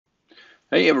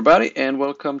Hey everybody, and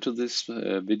welcome to this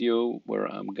video where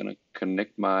I'm gonna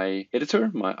connect my editor,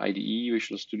 my IDE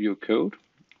Visual Studio Code,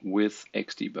 with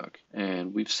XDebug.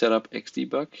 And we've set up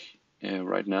XDebug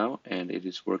right now, and it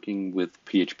is working with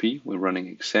PHP. We're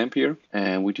running XAMPP here,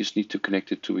 and we just need to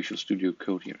connect it to Visual Studio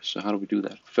Code here. So how do we do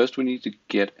that? First, we need to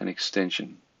get an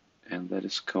extension, and that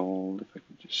is called, if I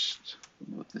can just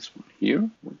promote this one here,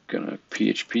 we're gonna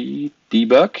PHP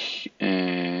debug,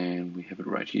 and we have it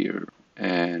right here.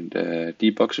 And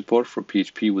debug support for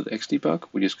PHP with XDebug.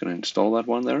 We're just going to install that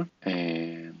one there,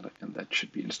 and that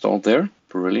should be installed there.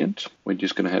 Brilliant. We're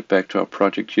just going to head back to our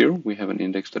project here. We have an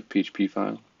index.php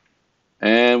file,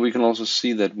 and we can also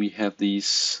see that we have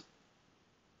these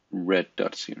red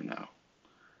dots here now.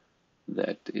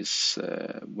 That is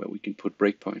where we can put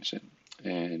breakpoints in.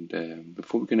 And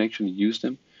before we can actually use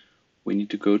them, we need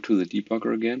to go to the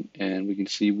debugger again, and we can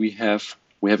see we have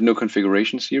no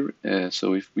configurations here.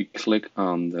 So if we click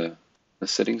on the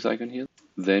settings icon here,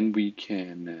 then we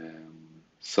can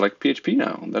select PHP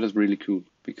now. And that is really cool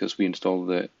because we install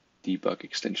the debug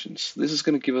extensions. This is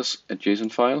going to give us a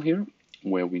JSON file here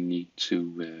where we need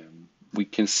to, we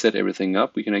can set everything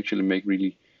up. We can actually make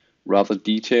really rather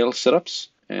detailed setups.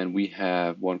 And we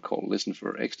have one called listen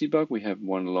for XDebug. We have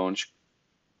one launch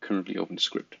currently open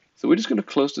script. So we're just going to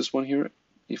close this one here.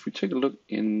 If we take a look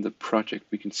in the project,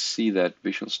 we can see that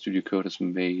Visual Studio Code has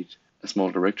made a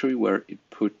small directory where it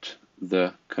put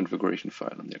the configuration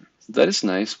file in there. So that is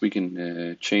nice. We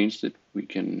can change it. We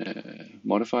can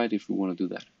modify it if we want to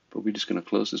do that. But we're just going to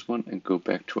close this one and go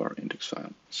back to our index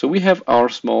file. So we have our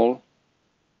small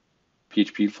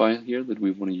PHP file here that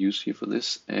we want to use here for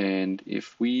this. And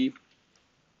if we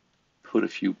put a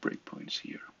few breakpoints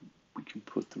here, we can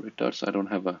put the red dots. I don't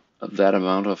have that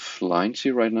amount of lines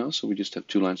here right now, so we just have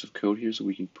 2 lines of code here, so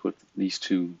we can put these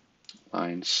 2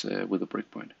 lines with a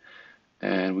breakpoint.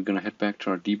 And we're going to head back to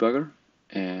our debugger,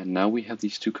 and now we have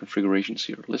these 2 configurations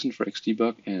here, listen for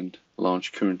XDebug and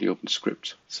launch currently open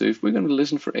script. So if we're going to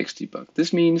listen for XDebug,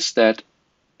 this means that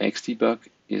XDebug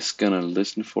is going to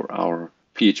listen for our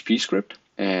PHP script,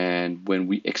 and when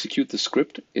we execute the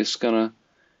script, it's going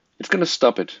to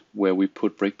stop it where we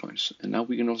put breakpoints. And now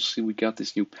we can also see we got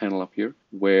this new panel up here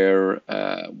where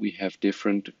we have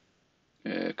different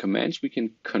commands. We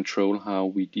can control how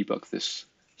we debug this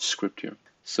script here.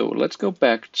 So let's go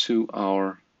back to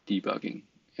our debugging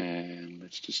and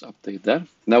let's just update that.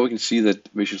 Now we can see that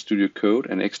Visual Studio Code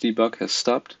and XDebug has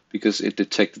stopped because it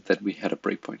detected that we had a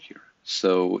breakpoint here.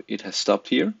 So it has stopped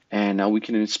here, and now we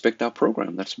can inspect our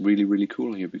program. That's really, really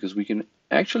cool here because we can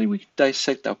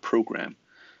dissect our program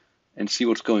and see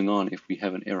what's going on if we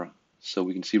have an error. So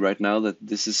we can see right now that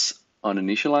this is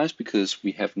uninitialized because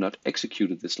we have not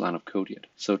executed this line of code yet.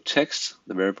 So text,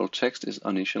 the variable text is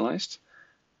uninitialized.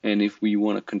 And if we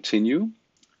want to continue,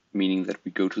 meaning that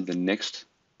we go to the next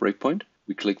breakpoint,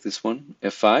 we click this one,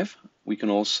 F5. We can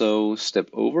also step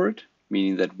over it,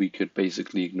 meaning that we could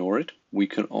basically ignore it. We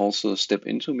can also step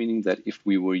into, meaning that if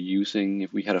we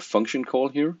had a function call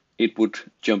here, it would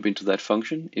jump into that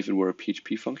function if it were a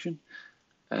PHP function.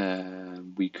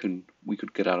 We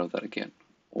could get out of that again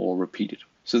or repeat it.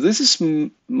 So this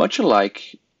is much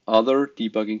alike other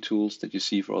debugging tools that you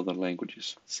see for other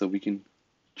languages. So we can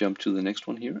jump to the next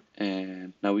one here,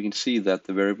 and now we can see that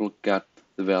the variable got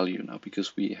the value now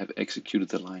because we have executed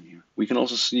the line here. We can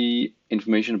also see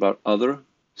information about other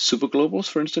superglobals,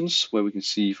 for instance, where we can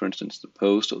see, for instance, the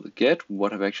post or the get,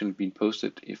 what have actually been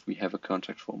posted if we have a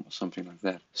contact form or something like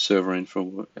that, server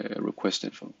info, request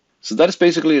info. So that is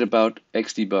basically it about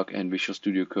XDebug and Visual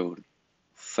Studio Code.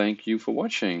 Thank you for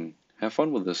watching. Have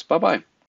fun with this. Bye-bye.